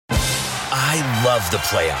I love the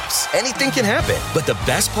playoffs. Anything can happen. But the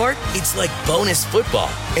best part? It's like bonus football.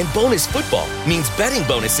 And bonus football means betting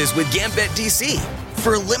bonuses with Gambit DC.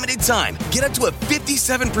 For a limited time, get up to a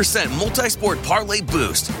 57% multi-sport parlay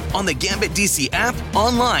boost on the Gambit DC app,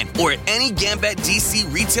 online, or at any Gambit DC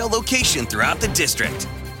retail location throughout the district.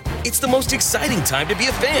 It's the most exciting time to be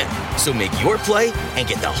a fan. So make your play and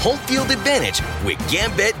get the home field advantage with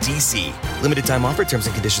Gambit DC. Limited time offer. Terms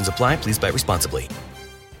and conditions apply. Please bet responsibly.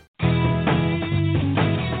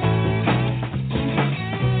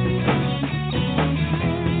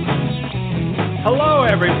 Hello,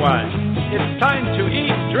 everyone. It's time to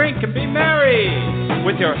eat, drink, and be merry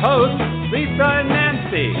with your hosts, Lisa and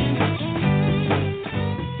Nancy.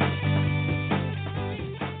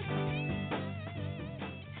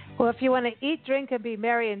 Well, if you want to eat, drink, and be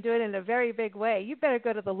merry and do it in a very big way, you better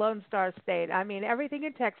go to the Lone Star State. I mean, everything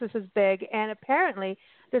in Texas is big, and apparently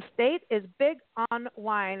the state is big on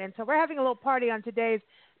wine. And so we're having a little party on today's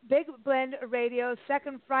Big Blend Radio,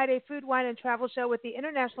 second Friday food, wine, and travel show with the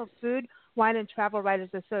International Food, Wine, and Travel Writers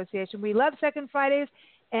Association. We love second Fridays,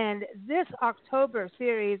 and this October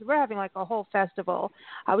series, we're having like a whole festival.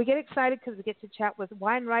 We get excited because we get to chat with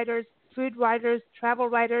wine writers, food writers, travel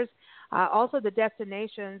writers, also the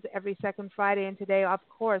destinations every second Friday. And today, of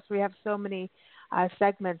course, we have so many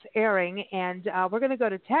segments airing, and we're going to go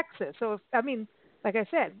to Texas. So, like I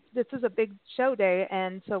said, this is a big show day,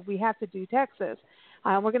 and so we have to do Texas.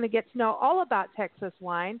 We're going to get to know all about Texas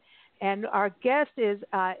wine. And our guest is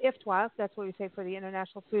IFTWA, that's what we say for the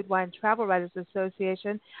International Food, Wine, Travel Writers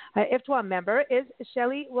Association. IFTWA member is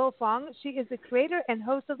Shelley Wilfong. She is the creator and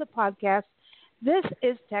host of the podcast, This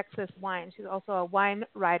is Texas Wine. She's also a wine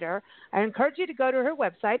writer. I encourage you to go to her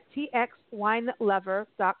website,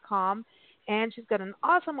 txwinelover.com. And she's got an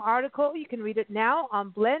awesome article. You can read it now on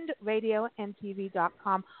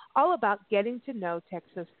blendradioandtv.com, all about getting to know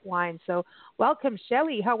Texas wine. So welcome,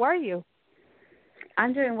 Shelley. How are you?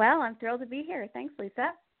 I'm doing well. I'm thrilled to be here. Thanks,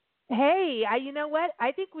 Lisa. Hey, you know what?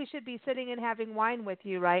 I think we should be sitting and having wine with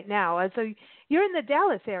you right now. So you're in the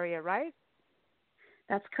Dallas area, right?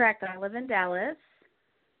 That's correct. I live in Dallas.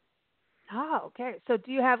 Oh, okay. So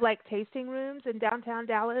do you have like tasting rooms in downtown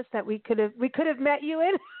Dallas that we could have met you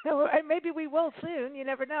in? Maybe we will soon. You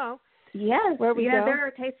never know. Yes. Where we go. There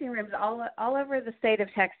are tasting rooms all over the state of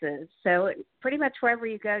Texas. So pretty much wherever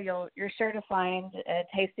you go, you're sure to find a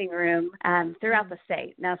tasting room throughout the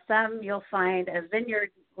state. Now, some you'll find a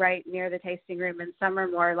vineyard right near the tasting room, and some are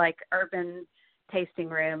more like urban tasting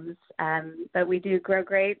rooms. But we do grow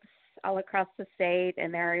grapes all across the state,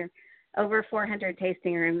 and there are over 400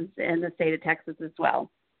 tasting rooms in the state of Texas as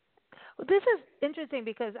well. Well, this is interesting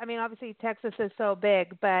because, obviously Texas is so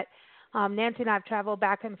big, but Nancy and I have traveled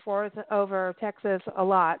back and forth over Texas a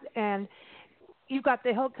lot. And you've got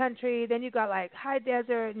the hill country, then you've got like high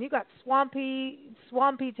desert, and you've got swampy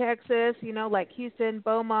Texas, like Houston,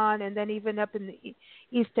 Beaumont, and then even up in the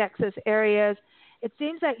East Texas areas. It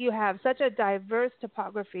seems that you have such a diverse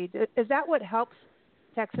topography. Is that what helps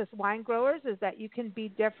Texas wine growers, is that you can be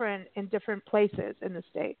different in different places in the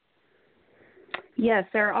state? Yes,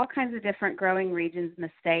 there are all kinds of different growing regions in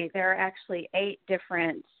the state. There are actually 8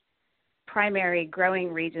 different primary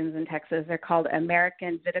growing regions in Texas. They're called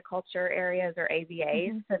American Viticulture Areas, or AVAs.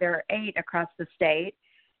 Mm-hmm. So there are 8 across the state,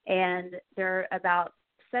 and they're about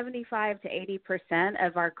 75 to 80%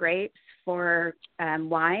 of our grapes for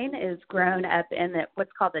wine is grown up in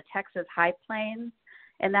what's called the Texas High Plains,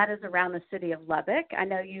 and that is around the city of Lubbock. I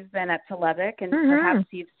know you've been up to Lubbock, and perhaps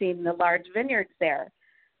you've seen the large vineyards there.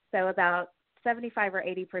 So about 75 or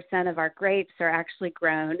 80% of our grapes are actually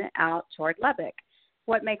grown out toward Lubbock.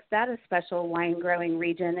 What makes that a special wine growing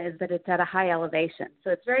region is that it's at a high elevation.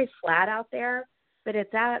 So it's very flat out there, but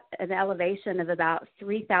it's at an elevation of about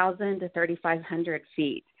 3,000 to 3,500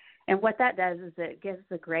 feet. And what that does is it gives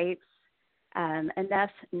the grapes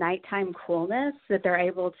enough nighttime coolness that they're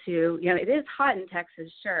able to, it is hot in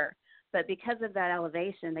Texas, sure, but because of that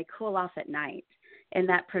elevation, they cool off at night, and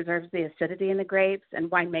that preserves the acidity in the grapes,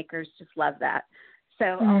 and winemakers just love that.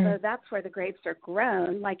 So although that's where the grapes are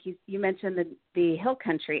grown, like you mentioned the hill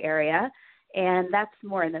country area, and that's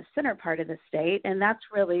more in the center part of the state, and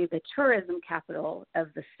that's really the tourism capital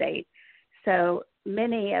of the state. So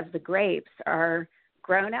many of the grapes are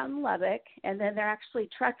grown out in Lubbock, and then they're actually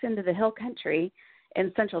trucked into the hill country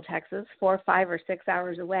in central Texas, 4, 5, or 6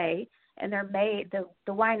 hours away, and they're made. The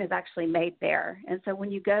wine is actually made there. And so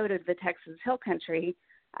when you go to the Texas hill country,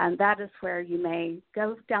 that is where you may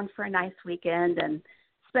go down for a nice weekend and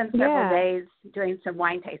spend several days doing some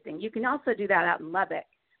wine tasting. You can also do that out in Lubbock,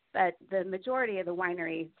 but the majority of the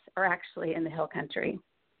wineries are actually in the hill country.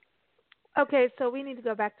 Okay, so we need to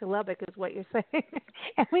go back to Lubbock, is what you're saying,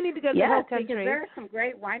 and we need to go to the Yes, Hill because Country. there are some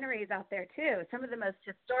great wineries out there too. Some of the most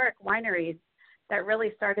historic wineries that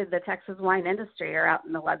really started the Texas wine industry are out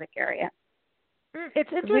in the Lubbock area. It's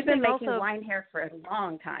interesting. We've been making also, wine here for a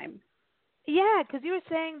long time. Yeah, because you were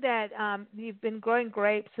saying that you've been growing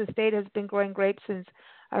grapes. The state has been growing grapes since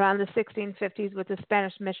around the 1650s with the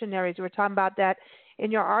Spanish missionaries. We were talking about that in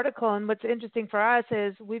your article. And what's interesting for us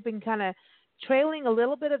is we've been kind of trailing a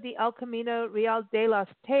little bit of the El Camino Real de los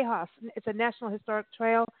Tejas. It's a National Historic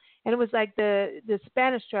Trail, and it was like the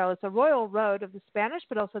Spanish Trail. It's a royal road of the Spanish,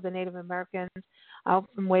 but also the Native Americans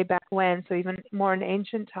from way back when, so even more in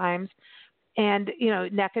ancient times. And,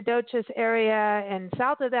 Nacogdoches area, and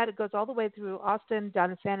south of that, it goes all the way through Austin down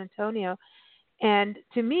to San Antonio. And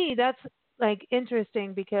to me, that's like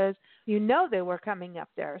interesting because they were coming up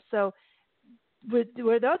there. So was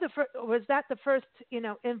that the first,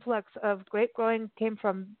 influx of grape growing came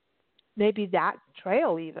from maybe that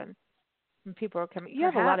trail even? When people are coming. You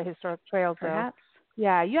have a lot of historic trails, Perhaps. though.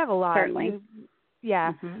 Yeah, you have a lot. Certainly.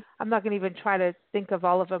 I'm not going to even try to think of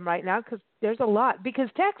all of them right now because there's a lot. Because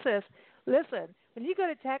Texas, listen, when you go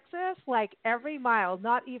to Texas, like every mile,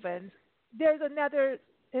 not even, there's another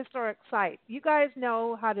historic site. You guys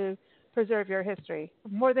know how to preserve your history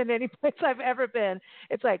more than any place I've ever been.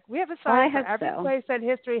 It's like we have a site for every place that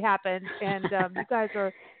history happened, and you guys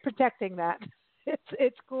are protecting that.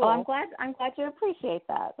 It's cool. Well, I'm glad you appreciate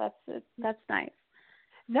that. That's nice.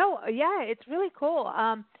 No, yeah, it's really cool.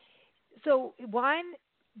 So wine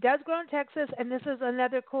does grow in Texas, and this is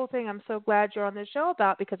another cool thing I'm so glad you're on the show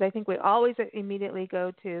about, because I think we always immediately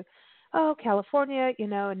go to, California,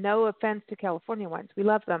 and no offense to California wines. We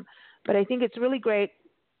love them. But I think it's really great.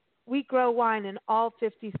 We grow wine in all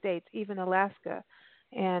 50 states, even Alaska.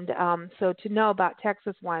 And so to know about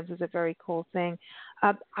Texas wines is a very cool thing.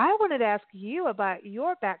 I wanted to ask you about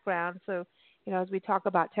your background. So, as we talk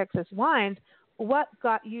about Texas wines, what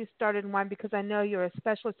got you started in wine? Because I know you're a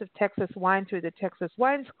specialist of Texas wine through the Texas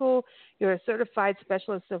Wine School. You're a certified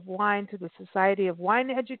specialist of wine through the Society of Wine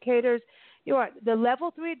Educators. You are the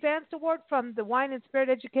Level 3 Advanced Award from the Wine and Spirit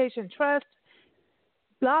Education Trust.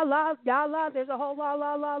 La, la, la, la. There's a whole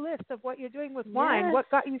la list of what you're doing with wine. Yes. What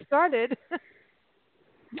got you started?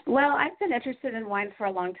 Well, I've been interested in wine for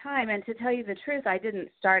a long time, and to tell you the truth, I didn't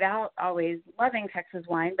start out always loving Texas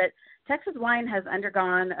wine, but Texas wine has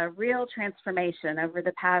undergone a real transformation over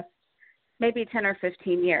the past maybe 10 or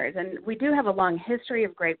 15 years. And we do have a long history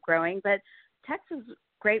of grape growing, but Texas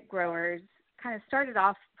grape growers kind of started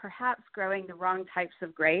off perhaps growing the wrong types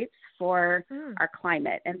of grapes for our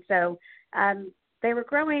climate. And so they were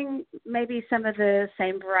growing maybe some of the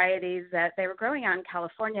same varieties that they were growing out in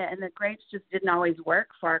California, and the grapes just didn't always work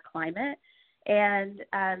for our climate. And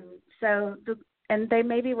and they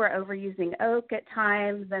maybe were overusing oak at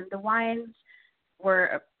times, and the wines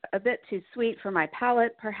were a bit too sweet for my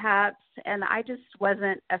palate, perhaps. And I just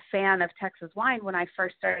wasn't a fan of Texas wine when I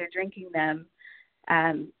first started drinking them,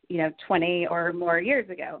 20 or more years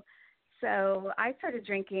ago. So I started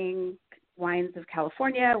drinking wines of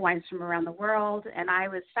California, wines from around the world, and I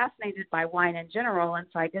was fascinated by wine in general, and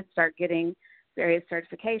so I did start getting various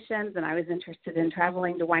certifications, and I was interested in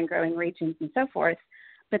traveling to wine-growing regions and so forth.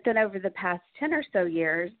 But then over the past 10 or so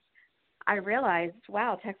years, I realized,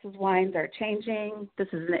 wow, Texas wines are changing. This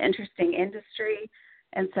is an interesting industry,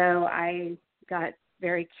 and so I got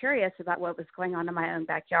very curious about what was going on in my own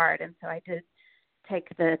backyard, and so I did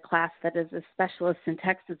take the class that is a specialist in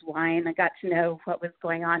Texas wine. I got to know what was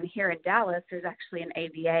going on here in Dallas. There's actually an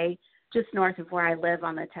AVA just north of where I live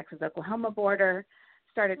on the Texas-Oklahoma border.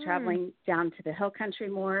 Started traveling down to the hill country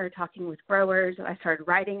more, talking with growers. I started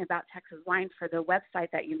writing about Texas wine for the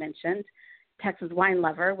website that you mentioned, Texas Wine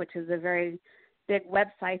Lover, which is a very big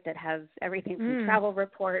website that has everything from travel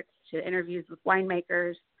reports to interviews with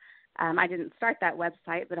winemakers. I didn't start that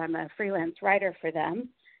website, but I'm a freelance writer for them.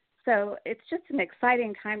 So it's just an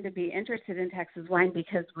exciting time to be interested in Texas wine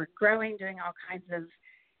because we're growing, doing all kinds of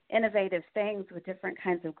innovative things with different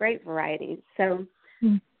kinds of grape varieties. So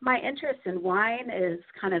my interest in wine is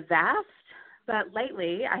kind of vast, but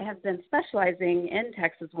lately I have been specializing in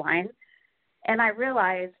Texas wine, and I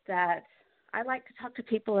realized that I like to talk to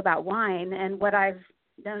people about wine, and what I've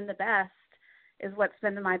known the best is what's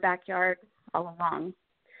been in my backyard all along.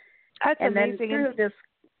 That's and amazing. Then through this,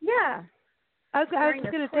 I was going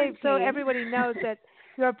to say, so everybody knows that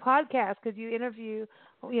your podcast, because you interview,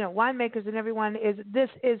 winemakers and everyone, this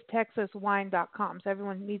is TexasWine.com. So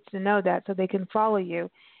everyone needs to know that so they can follow you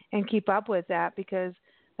and keep up with that, because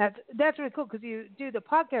that's really cool, because you do the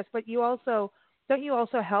podcast, but don't you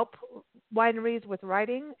also help wineries with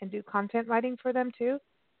writing and do content writing for them too?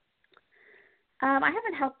 I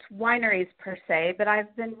haven't helped wineries per se, but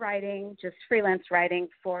I've been writing, just freelance writing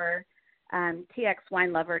for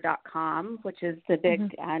txwinelover.com, which is the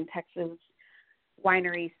big Texas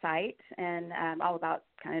winery site, and all about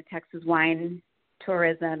kind of Texas wine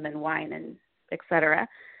tourism and wine and et cetera,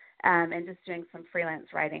 and just doing some freelance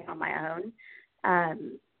writing on my own.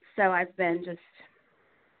 So I've been just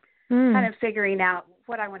kind of figuring out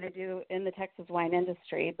what I want to do in the Texas wine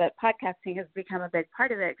industry, but podcasting has become a big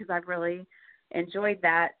part of it because I've really enjoyed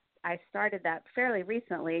that. I started that fairly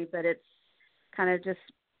recently, but it's kind of just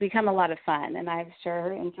become a lot of fun, and I've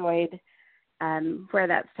sure enjoyed where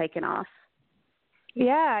that's taken off.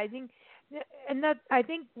 Yeah, I think,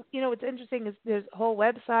 what's interesting is there's a whole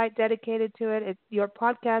website dedicated to it. Your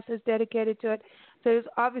podcast is dedicated to it. So there's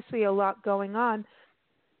obviously a lot going on.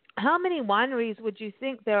 How many wineries would you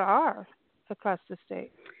think there are across the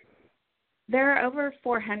state? There are over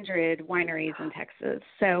 400 wineries in Texas.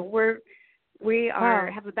 So we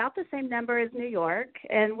have about the same number as New York,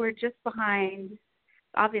 and we're just behind.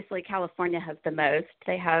 Obviously, California has the most.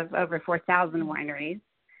 They have over 4,000 wineries.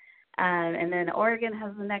 And then Oregon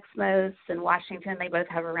has the next most, and Washington, they both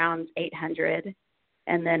have around 800.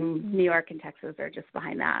 And then New York and Texas are just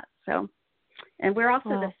behind that. So, and we're also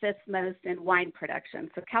the fifth most in wine production.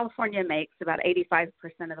 So California makes about 85%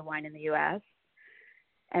 of the wine in the U.S.,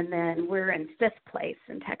 and then we're in fifth place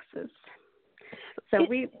in Texas. So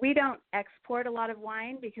we don't export a lot of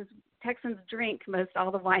wine because Texans drink most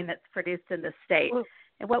all the wine that's produced in the state. Well,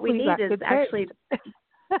 and what we need is actually –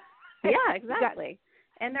 yeah, exactly.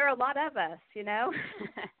 And there are a lot of us, you know.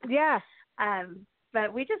 Yeah.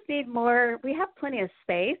 But we just need more. We have plenty of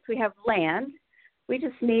space. We have land. We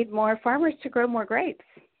just need more farmers to grow more grapes.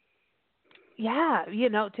 Yeah.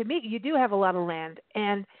 To me, you do have a lot of land.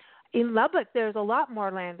 And in Lubbock, there's a lot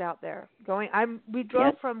more land out there. We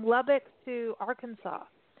drove from Lubbock to Arkansas.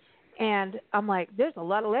 And I'm like, there's a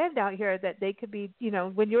lot of land out here that they could be,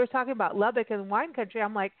 when you were talking about Lubbock and wine country,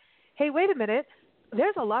 I'm like, hey, wait a minute.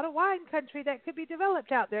 There's a lot of wine country that could be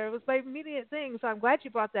developed out there. It was my immediate thing, so I'm glad you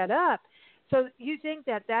brought that up. So you think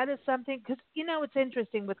that is something, because, it's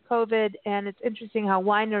interesting with COVID, and it's interesting how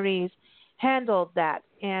wineries handled that.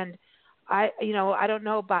 And I don't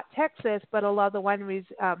know about Texas, but a lot of the wineries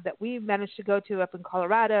that we managed to go to up in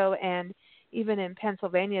Colorado and even in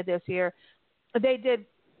Pennsylvania this year, they did,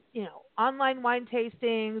 online wine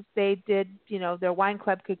tastings. They did, their wine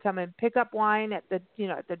club could come and pick up wine at the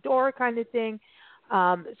door kind of thing.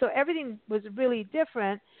 So everything was really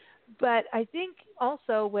different. But I think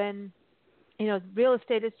also when, real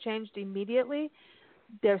estate has changed immediately,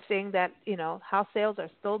 they're saying that, house sales are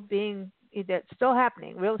still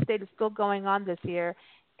happening. Real estate is still going on this year.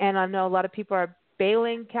 And I know a lot of people are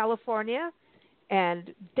bailing California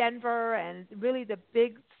and Denver and really the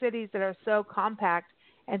big cities that are so compact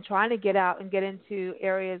and trying to get out and get into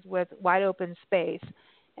areas with wide open space.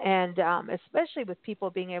 And especially with people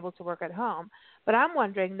being able to work at home. But I'm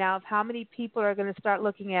wondering now of how many people are going to start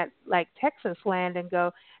looking at like Texas land and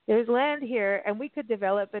go, there's land here and we could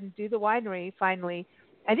develop and do the winery finally.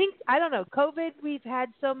 I don't know, COVID, we've had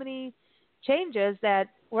so many changes that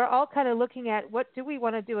we're all kind of looking at what do we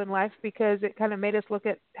want to do in life, because it kind of made us look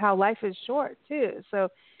at how life is short too. So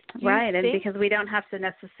right, and because we don't have to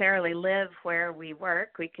necessarily live where we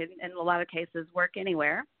work, we can in a lot of cases work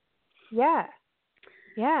anywhere. Yeah.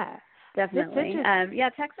 Yeah, definitely.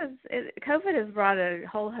 Texas, COVID has brought a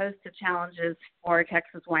whole host of challenges for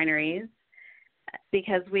Texas wineries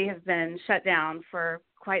because we have been shut down for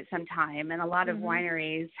quite some time, and a lot of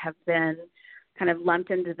wineries have been kind of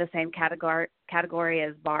lumped into the same category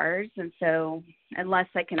as bars. And so unless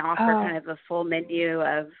they can offer kind of a full menu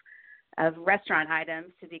of restaurant items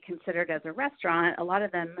to be considered as a restaurant, a lot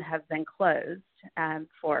of them have been closed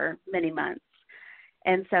for many months.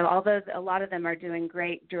 And so although a lot of them are doing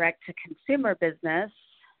great direct-to-consumer business,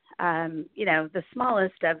 the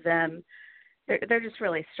smallest of them, they're just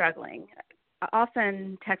really struggling.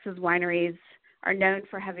 Often Texas wineries are known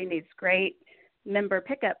for having these great member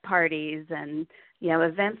pickup parties and,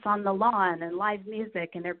 events on the lawn and live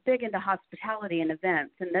music, and they're big into hospitality and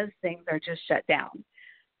events, and those things are just shut down.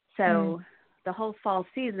 So the whole fall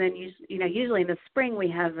season, usually in the spring we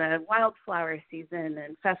have a wildflower season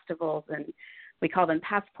and festivals, and we call them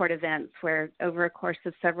passport events, where over a course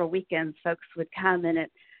of several weekends, folks would come and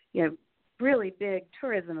really big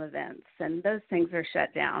tourism events, and those things are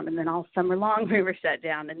shut down. And then all summer long we were shut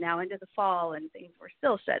down, and now into the fall and things were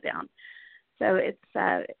still shut down. So it's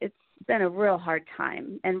been a real hard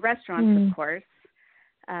time. And restaurants, of course,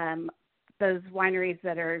 those wineries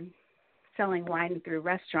that are selling wine through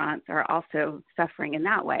restaurants are also suffering in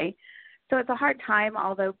that way. So it's a hard time,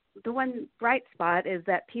 although the one bright spot is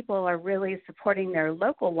that people are really supporting their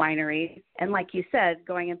local wineries. And like you said,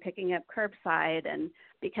 going and picking up curbside, and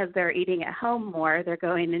because they're eating at home more, they're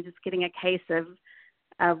going and just getting a case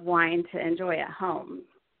of wine to enjoy at home.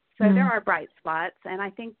 So there are bright spots. And I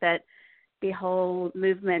think that the whole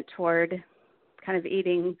movement toward kind of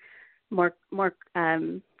eating more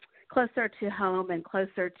closer to home and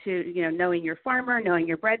closer to, knowing your farmer, knowing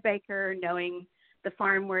your bread baker, knowing the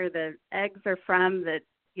farm where the eggs are from,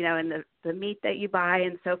 and the meat that you buy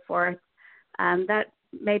and so forth. That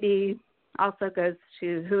maybe also goes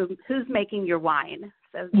to who's making your wine.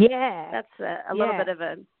 So that's a little bit of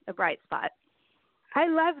a bright spot. I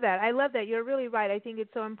love that. You're really right. I think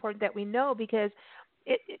it's so important that we know, because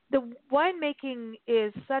the winemaking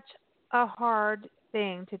is such a hard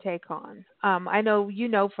thing to take on. I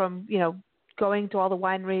know from going to all the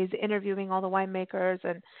wineries, interviewing all the winemakers,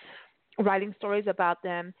 and writing stories about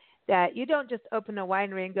them, that you don't just open a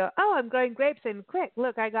winery and go, oh, I'm growing grapes and quick,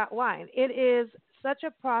 look, I got wine. It is such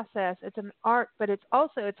a process. It's an art, but it's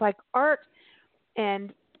like art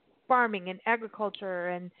and farming and agriculture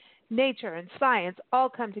and nature and science all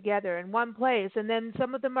come together in one place. And then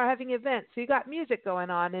some of them are having events. So you got music going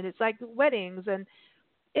on, and it's like weddings, and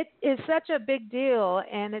it is such a big deal.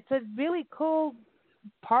 And it's a really cool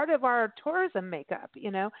part of our tourism makeup,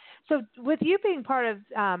 So with you being part of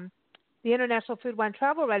the International Food, Wine,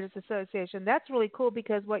 Travel Writers Association, that's really cool,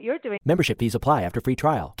 because what you're doing. Membership fees apply after free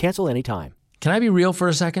trial. Cancel anytime. Can I be real for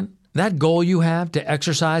a second? That goal you have to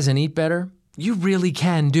exercise and eat better, you really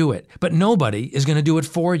can do it, but nobody is going to do it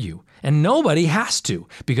for you. And nobody has to,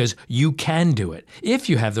 because you can do it if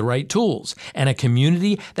you have the right tools and a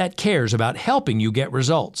community that cares about helping you get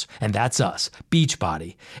results. And that's us,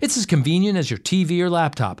 Beachbody. It's as convenient as your TV or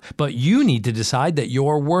laptop, but you need to decide that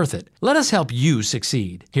you're worth it. Let us help you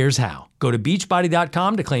succeed. Here's how. Go to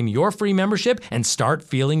beachbody.com to claim your free membership and start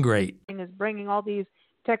feeling great. Is bringing all these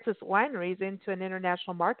Texas wineries into an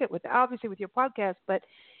international market with your podcast, but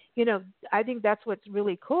I think that's what's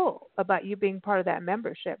really cool about you being part of that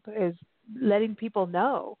membership, is letting people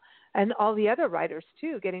know, and all the other writers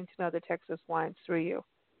too, getting to know the Texas wines through you.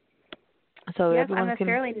 So yes, I'm a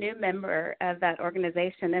fairly new member of that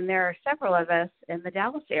organization, and there are several of us in the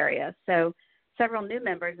Dallas area. So several new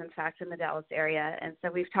members, in fact, in the Dallas area. And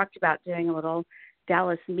so we've talked about doing a little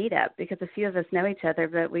Dallas meetup, because a few of us know each other,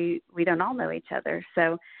 but we don't all know each other.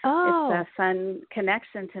 So it's a fun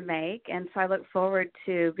connection to make. And so I look forward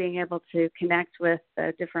to being able to connect with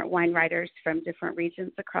different wine writers from different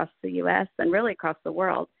regions across the U.S. and really across the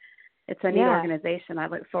world. It's a neat organization. I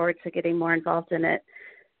look forward to getting more involved in it.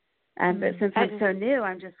 But since I'm so new,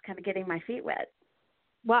 I'm just kind of getting my feet wet.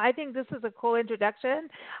 Well, I think this is a cool introduction.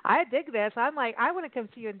 I dig this. I'm like, I want to come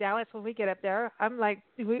see you in Dallas when we get up there. I'm like,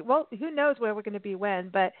 who knows where we're going to be when,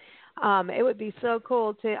 but it would be so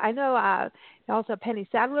cool to. I know also Penny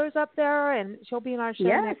Sadler's up there, and she'll be in our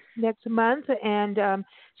show next month. And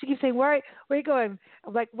she keeps saying, where are you going?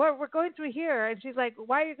 I'm like, we're going through here. And she's like,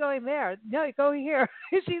 why are you going there? No, you go here.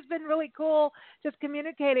 She's been really cool just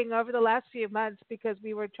communicating over the last few months, because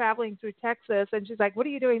we were traveling through Texas, and she's like, what are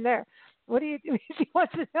you doing there? What do you do? She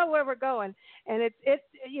wants to know where we're going. And it's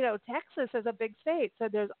Texas is a big state. So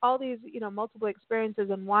there's all these, multiple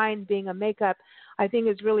experiences, and wine being a makeup, I think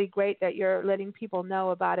is really great that you're letting people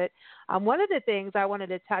know about it. One of the things I wanted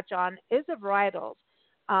to touch on is the varietals.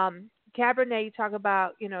 Cabernet, you talk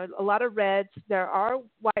about, a lot of reds. There are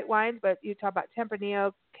white wines, but you talk about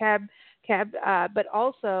Tempranillo, Cab, but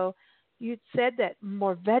also you said that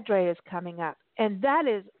Mourvedre is coming up. And that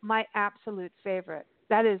is my absolute favorite.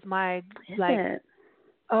 That is my, when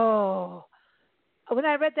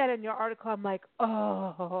I read that in your article, I'm like,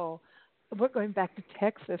 we're going back to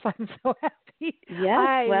Texas. I'm so happy.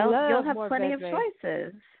 Yes, you'll have plenty of Mourvedre.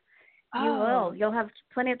 Choices. You will. You'll have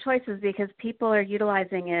plenty of choices, because people are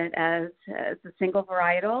utilizing it as a single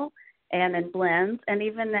varietal and in blends, and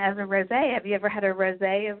even as a rosé. Have you ever had a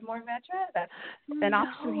rosé of Mourvedre? That's an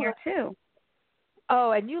option here too.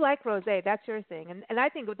 Oh, and you like rosé. That's your thing. And I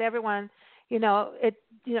think with everyone,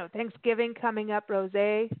 Thanksgiving coming up,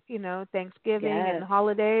 rosé, Thanksgiving and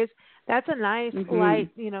holidays. That's a nice light,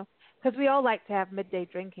 because we all like to have midday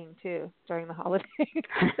drinking too during the holidays.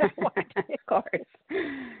 Of course.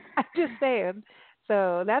 I'm just saying.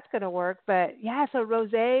 So that's going to work. But so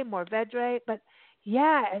rosé, Mourvedre. But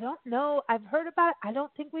I don't know. I've heard about it. I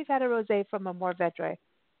don't think we've had a rosé from a Mourvedre.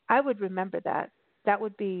 I would remember that. That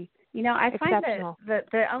would be I find that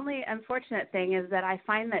the only unfortunate thing is that I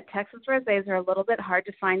find that Texas rosés are a little bit hard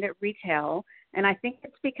to find at retail, and I think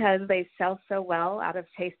it's because they sell so well out of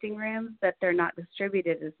tasting rooms that they're not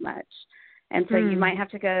distributed as much. And so you might have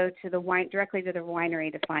to go to directly to the winery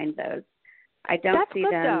to find those. I don't That's see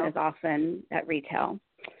good, them though. as often at retail.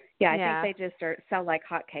 Yeah, Yeah. I think they just sell like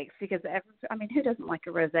hotcakes because, who doesn't like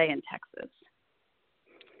a rosé in Texas?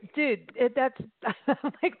 Dude, that's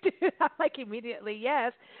I'm like immediately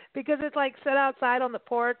yes, because it's like set outside on the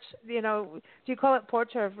porch. You know, do you call it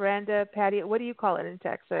porch or veranda, patio? What do you call it in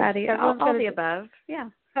Texas? Patio, Everyone's all gonna the above. Yeah.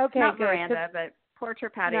 Okay, Not good. veranda, but porch or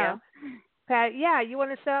patio. No, yeah, you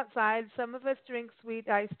want to sit outside. Some of us drink sweet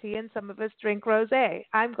iced tea, and some of us drink rosé.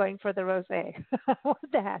 I'm going for the rosé. I want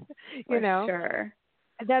that, For you know. sure.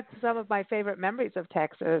 That's some of my favorite memories of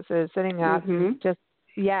Texas is sitting out and just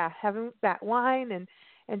having that wine and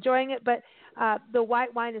enjoying it. But the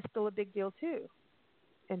white wine is still a big deal too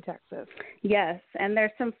in Texas. Yes, and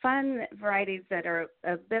there's some fun varieties that are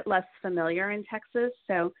a bit less familiar in Texas.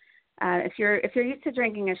 So if you're used to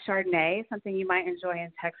drinking a Chardonnay, something you might enjoy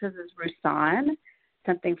in Texas is Roussanne,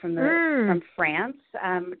 something from France.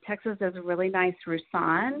 Texas does a really nice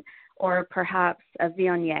Roussanne, or perhaps a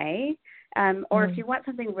Viognier. Or if you want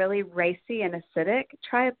something really racy and acidic,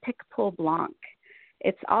 try a Picpoul Blanc.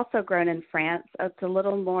 It's also grown in France. It's a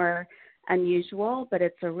little more unusual, but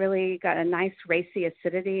it's got a nice racy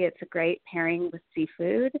acidity. It's a great pairing with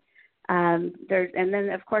seafood. And then,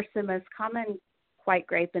 of course, the most common white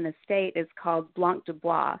grape in the state is called Blanc de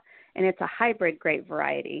Bois, and it's a hybrid grape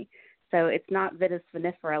variety. So it's not Vitis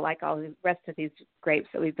vinifera like all the rest of these grapes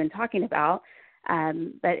that we've been talking about.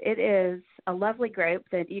 But it is a lovely grape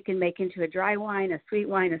that you can make into a dry wine, a sweet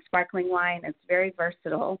wine, a sparkling wine. It's very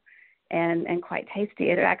versatile and quite tasty.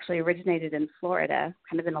 It actually originated in Florida,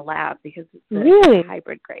 kind of in a lab, because it's a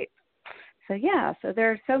hybrid grape. So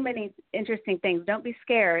there are so many interesting things. Don't be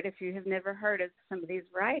scared if you have never heard of some of these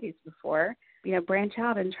varieties before. Branch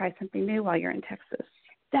out and try something new while you're in Texas.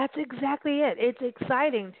 That's exactly it. It's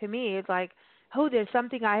exciting to me. It's like, oh, there's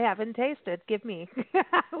something I haven't tasted. Give me.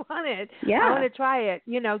 I want it. Yeah. I want to try it,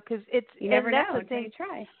 because it's... You never know until you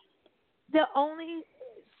try. The only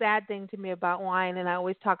sad thing to me about wine, and I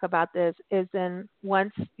always talk about this, is then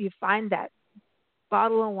once you find that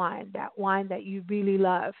bottle of wine, that wine that you really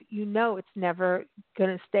love, it's never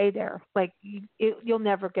going to stay there. Like, you'll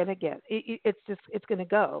never going to get it. It's going to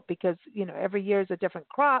go because, every year is a different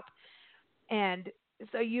crop. And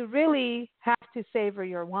so you really have to savor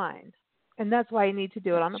your wine. And that's why you need to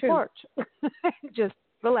do it on the porch. Just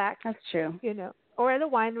relax. That's true. Or at a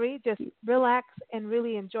winery, just relax and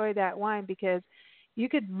really enjoy that wine, because you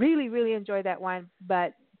could really, really enjoy that wine.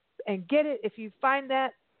 And get it, if you find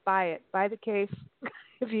that, buy it. Buy the case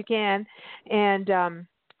if you can. And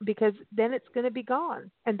because then it's going to be gone.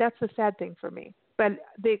 And that's the sad thing for me. But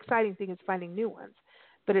the exciting thing is finding new ones.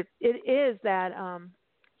 But it is that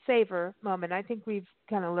savor moment. I think we've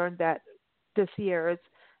kind of learned that this year.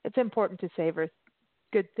 It's important to savor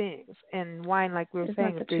good things, and wine, like we were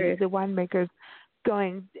saying, the winemakers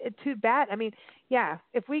going too bad. I mean, yeah,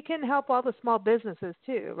 if we can help all the small businesses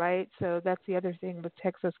too, right? So that's the other thing with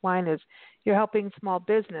Texas wine is you're helping small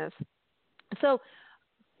business. So,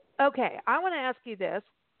 okay, I want to ask you this.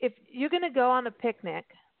 If you're going to go on a picnic,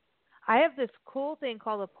 I have this cool thing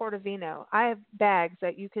called a portavino. I have bags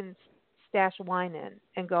that you can stash wine in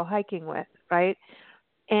and go hiking with, right?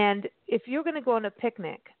 And if you're going to go on a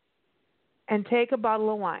picnic and take a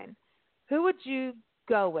bottle of wine, who would you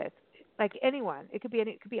go with? Like anyone. It could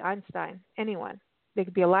be Einstein, anyone. They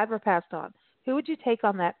could be alive or passed on. Who would you take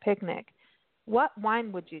on that picnic? What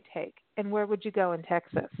wine would you take? And where would you go in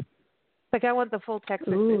Texas? Like, I want the full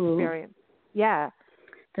Texas experience. Yeah.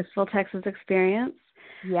 The full Texas experience?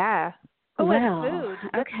 Yeah. Oh, well, and food.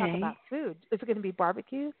 Let's okay. talk about food. Is it going to be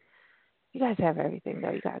barbecue? You guys have everything,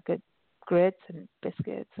 though. You got good grits and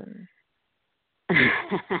biscuits and...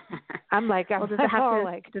 I'm like, well, does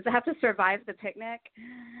it have to survive the picnic?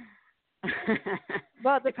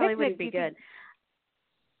 Well, the it probably wouldn't be good.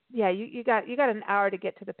 Yeah, you got an hour to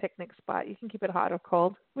get to the picnic spot. You can keep it hot or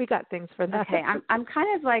cold. We got things for that. Okay, I'm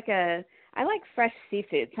kind of like I like fresh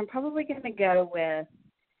seafood, so I'm probably going to go with.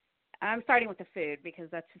 I'm starting with the food because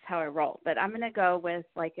that's just how I roll. But I'm going to go with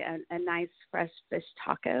like a nice fresh fish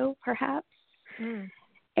taco, perhaps,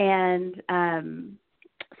 and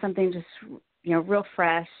something just real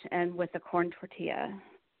fresh, and with a corn tortilla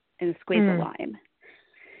and a squeeze of lime.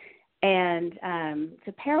 And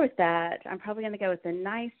to pair with that, I'm probably going to go with a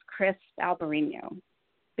nice crisp Albarino,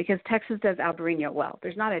 because Texas does Albarino well.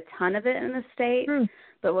 There's not a ton of it in the state,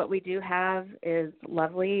 but what we do have is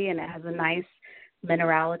lovely, and it has a nice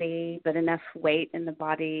minerality, but enough weight in the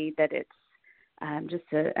body that it's just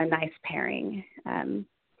a nice pairing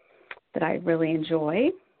that I really enjoy.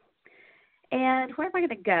 And where am I going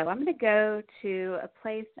to go? I'm going to go to a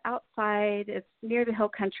place outside. It's near the hill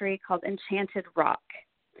country called Enchanted Rock,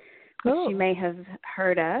 which you may have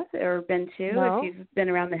heard of or been to if you've been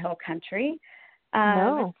around the Hill Country.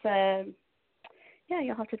 You'll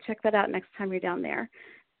have to check that out next time you're down there,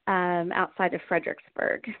 outside of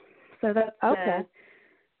Fredericksburg. So that's a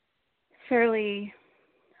fairly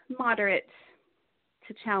moderate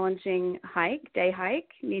to challenging day hike.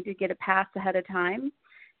 You need to get a pass ahead of time,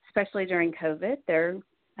 especially during COVID. They're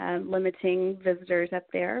limiting visitors up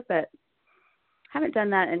there, but haven't done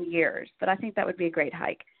that in years. But I think that would be a great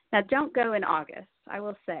hike. Now, don't go in August, I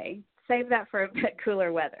will say. Save that for a bit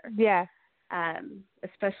cooler weather. Yeah.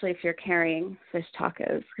 Especially if you're carrying fish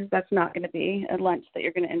tacos, because that's not going to be a lunch that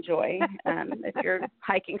you're going to enjoy if you're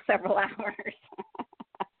hiking several hours.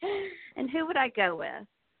 And who would I go with?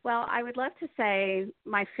 Well, I would love to say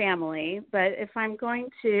my family, but if I'm going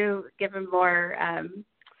to give them more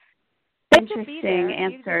interesting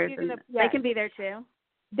answers, they can be there too.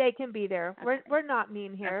 They can be there. Okay. We're not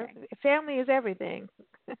mean here. Okay. Family is everything.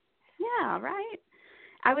 Yeah, right.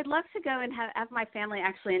 I would love to go and have my family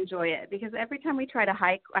actually enjoy it, because every time we try to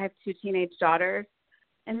hike, I have 2 teenage daughters,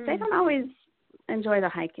 and they don't always enjoy the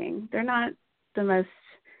hiking. They're not the most,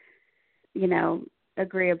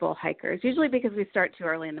 agreeable hikers, usually because we start too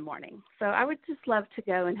early in the morning. So I would just love to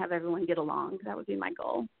go and have everyone get along. That would be my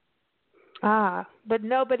goal. But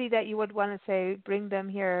nobody that you would want to say, bring them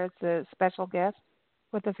here as a special guest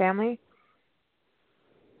with the family?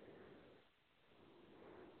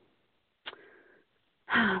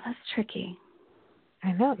 That's tricky.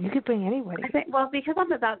 I know. You could bring anybody. I think, because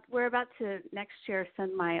we're about to next year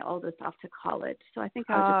send my oldest off to college, so I think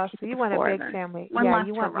I would just keep you want a big family. You want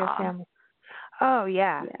your family. Oh,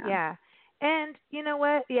 yeah. And you know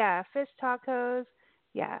what? Yeah, fish tacos.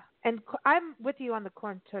 Yeah. And I'm with you on the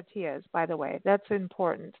corn tortillas, by the way. That's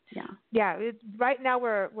important. Yeah. Yeah. Right now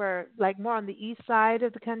we're like more on the east side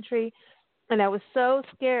of the country. And I was so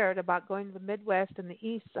scared about going to the Midwest and the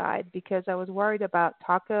east side because I was worried about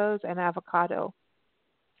tacos and avocado,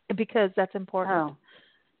 because that's important.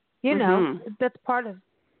 That's part of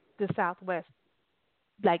the Southwest,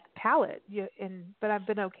 like palate. But I've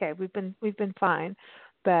been okay. We've been fine.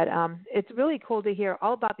 But it's really cool to hear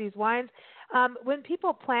all about these wines. When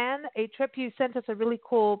people plan a trip, you sent us a really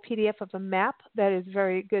cool PDF of a map that is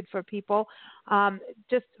very good for people.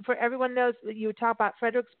 Just for everyone knows, you talk about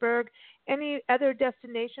Fredericksburg. Any other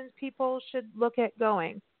destinations people should look at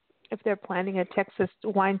going if they're planning a Texas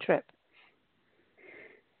wine trip?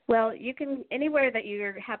 Well, you can, anywhere that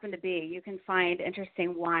you happen to be, you can find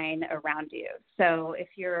interesting wine around you. So if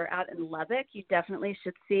you're out in Lubbock, you definitely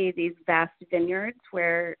should see these vast vineyards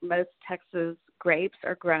where most Texas grapes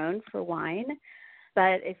are grown for wine.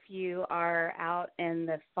 But if you are out in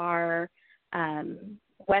the far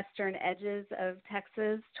western edges of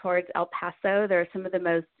Texas towards El Paso, there are some of the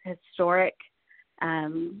most historic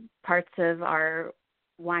parts of our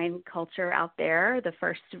wine culture out there. The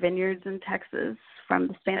first vineyards in Texas from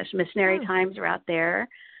the Spanish missionary times are out there.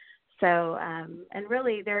 So, and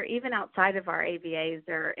really, they're even outside of our AVAs.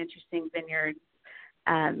 There are interesting vineyards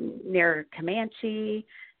near Comanche,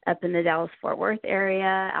 up in the Dallas-Fort Worth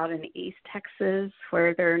area, out in East Texas,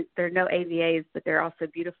 where there are no AVAs, but there are also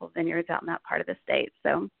beautiful vineyards out in that part of the state.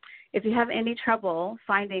 So if you have any trouble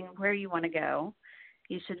finding where you want to go,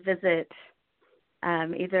 you should visit,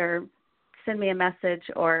 either send me a message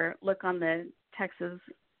or look on the Texas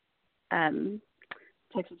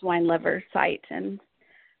Wine Lover site and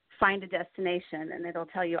find a destination, and it'll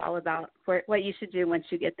tell you all about what you should do once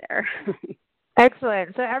you get there.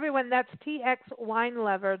 Excellent. So everyone, that's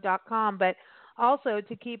txwinelover.com, but also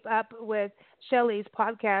to keep up with Shelley's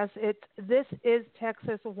podcast, it's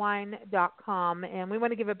thisistexaswine.com. And we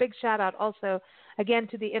want to give a big shout out also, again,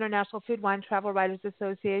 to the International Food, Wine, Travel Writers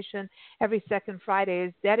Association. Every second Friday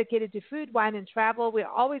is dedicated to food, wine, and travel. We're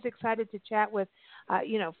always excited to chat with,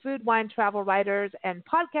 food, wine, travel writers and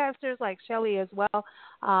podcasters like Shelley as well,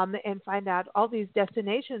 and find out all these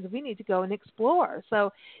destinations we need to go and explore.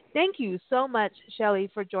 So thank you so much, Shelley,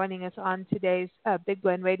 for joining us on today's Big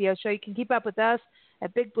Blend Radio Show. You can keep up with us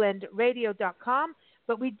at bigblendradio.com,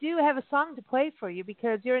 but we do have a song to play for you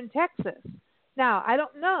because you're in Texas. Now, I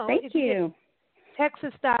don't know if you get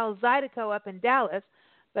Texas-style Zydeco up in Dallas,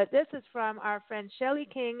 but this is from our friend Shelley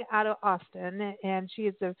King out of Austin, and she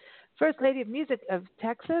is the First Lady of Music of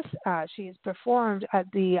Texas. She has performed at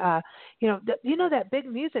the, that big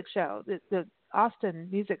music show, the Austin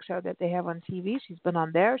music show that they have on TV. She's been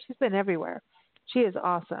on there. She's been everywhere. She is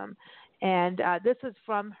awesome. And this is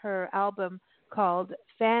from her album called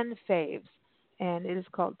Fan Faves, and it is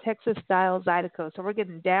called Texas Style Zydeco. So we're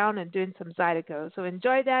getting down and doing some Zydeco. So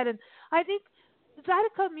enjoy that. And I think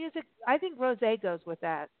Zydeco music, I think rosé goes with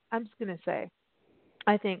that. I'm just going to say,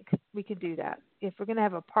 I think we can do that. if we're going to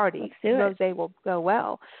have a party, Let's do it. rosé will go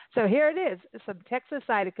well. So here it is, some Texas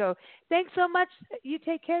Zydeco. Thanks so much. You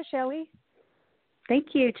take care, Shelley. Thank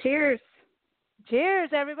you. Cheers. Cheers,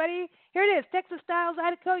 everybody. Here it is, Texas Style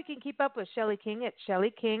Zydeco. You can keep up with Shelley King at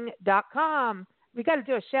ShelleyKing.com. We got to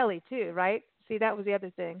do a Shelley, too, right? See, that was the other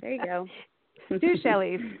thing. There you go. 2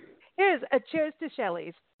 Shelleys. Here's a cheers to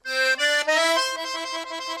Shelley's.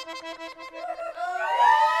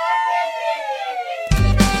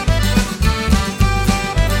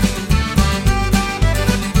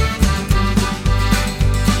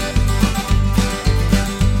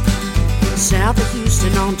 South of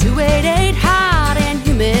Houston on 288, hot and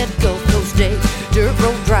humid Gulf Coast day. Dirt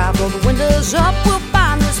road drive, roll the windows up. We'll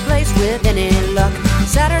find this place with any luck.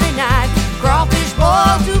 Saturday night, crawfish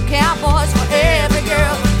boil, 2 cowboys for every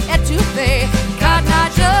girl at Toothpick, Cotton Eye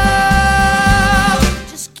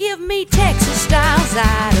Joe. Just give me Texas style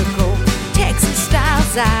Zydeco, Texas style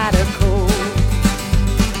Zydeco.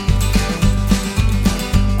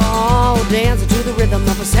 Oh, dancing to the rhythm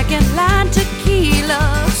of a second line,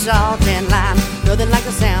 tequila, salt and lime. Nothing like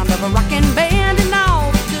the sound of a rockin' band and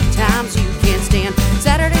all the good times you can't stand.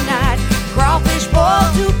 Saturday night, crawfish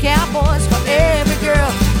boil, 2 cowboys for every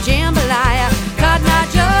girl, jambalaya, Cotton Eye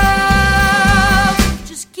Joe.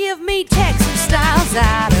 Just give me Texas style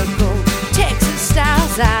Zydeco, Texas style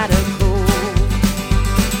Zydeco.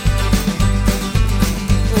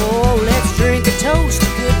 Oh, let's drink a toast to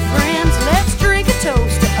good friends. Let's drink a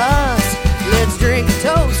toast to us. Let's drink a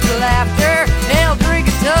toast to laughter. Hell, drink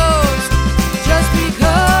a toast just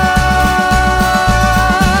because.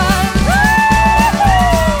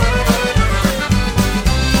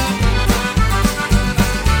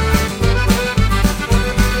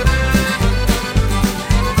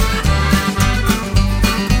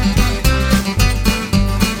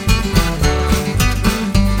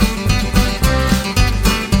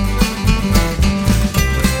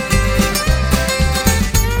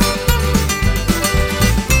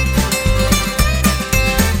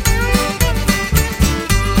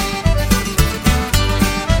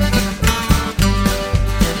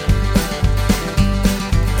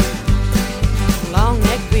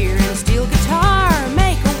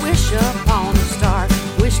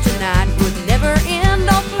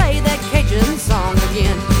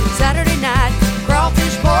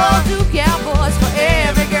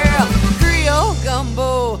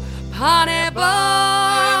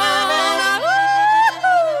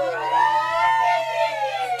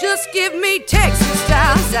 Just give me Texas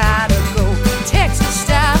style Zydeco, Texas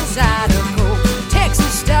style Zydeco,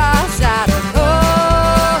 Texas style Zydeco.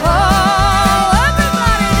 Everybody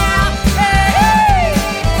now, hey!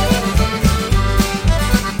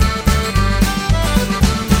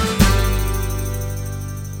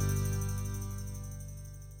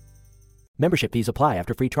 Membership fees apply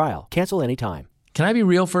after free trial. Cancel anytime. Can I be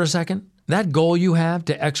real for a second? That goal you have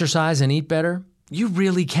to exercise and eat better, you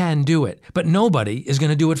really can do it, but nobody is going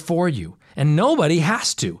to do it for you. And nobody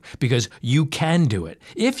has to, because you can do it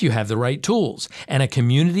if you have the right tools and a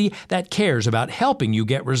community that cares about helping you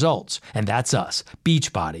get results. And that's us,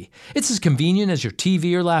 Beachbody. It's as convenient as your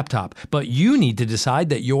TV or laptop, but you need to decide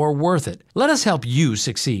that you're worth it. Let us help you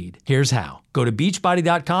succeed. Here's how. Go to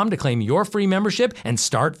beachbody.com to claim your free membership and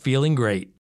start feeling great.